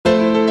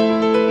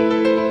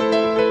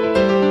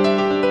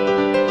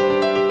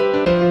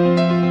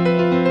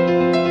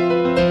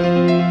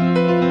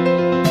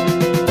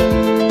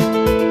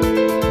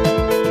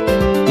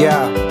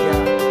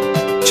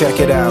Check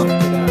it out.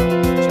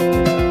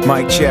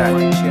 Mic check.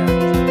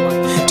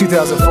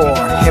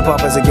 2004,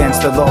 hip-hop is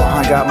against the law.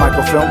 I got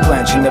microfilm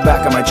clench in the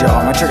back of my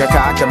jaw. My trigger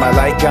cocked and my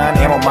light gun,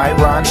 ammo might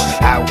run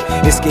out.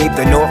 Escape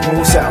the north,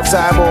 move south.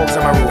 Cyborgs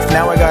on my roof,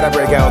 now I gotta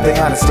break out. They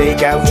on a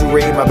stakeout, you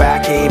raid my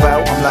back cave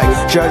out. I'm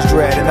like Judge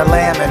Dredd and the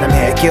Lamb and I'm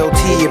here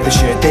guilty of the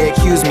shit they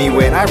accuse me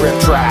with. I rip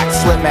tracks,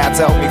 Slim Mats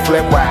help me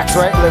flip wax.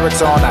 Write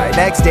lyrics all night,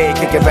 next day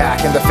kick it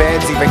back. And the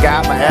feds even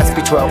got my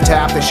SP12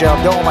 tapped. They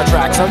shelved all my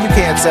tracks, no you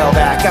can't sell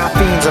that. Got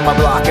fiends on my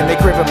block and they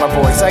cribbing my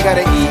voice. I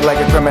gotta eat like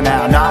a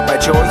criminal, not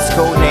by choice.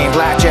 Code name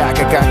Blackjack,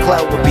 I got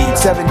clout with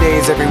beats. 7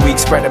 days every week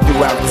spread up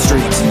throughout the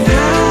streets.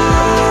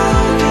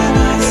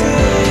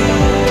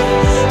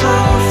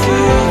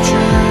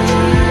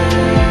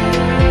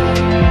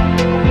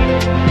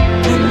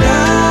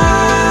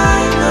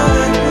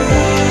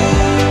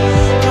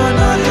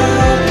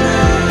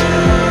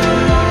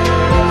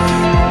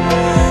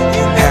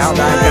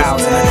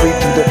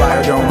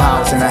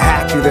 And I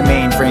hack through the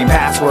mainframe,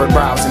 password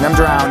browsing. I'm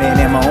drowning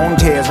in my own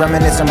tears,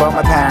 reminiscing about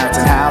my parents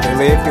and how they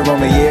lived through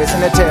lonely years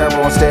in a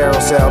terrible and sterile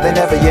cell. They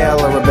never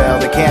yell or rebel,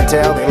 they can't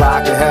tell, they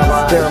lock to hell.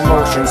 Their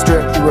emotions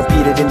stripped through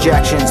repeated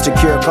injections to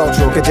cure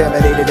cultural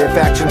contaminated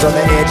infections on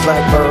the edge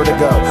like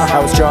vertigo.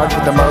 I was charged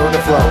with the murder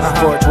flow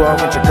for a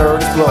 12-inch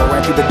Curtis blow.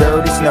 Ran through the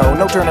dirty snow,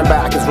 no turning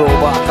back as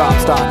robot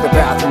cops stalked the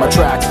path of my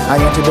tracks. I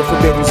entered the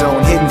forbidden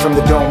zone, hidden from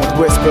the dome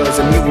with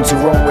whispers and mutants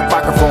who roam with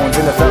microphones,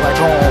 and it felt like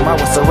home. I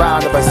was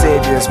surrounded by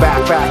saviors,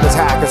 backpackers,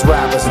 hackers,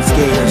 rappers, and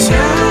skaters.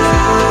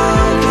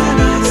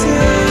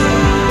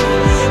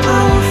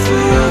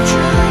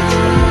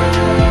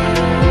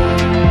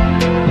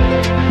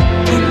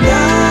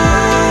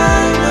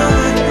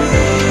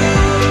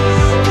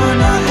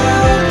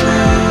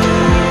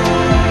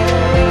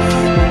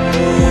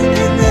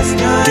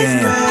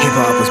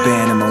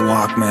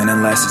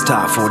 Unless it's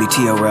top 40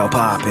 TRL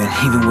poppin'.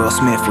 Even Will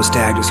Smith was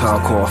tagged as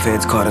hardcore.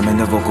 Feds caught him in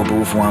the vocal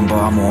booth, one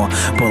bar more.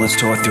 Bullets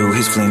tore through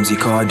his flimsy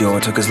car door.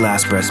 Took his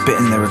last breath,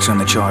 spitting lyrics on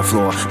the chart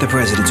floor. The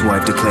president's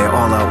wife declared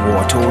all-out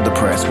war. Told the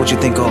press, what you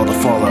think all the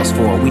fallout's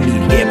for? We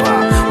need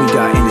hip-hop.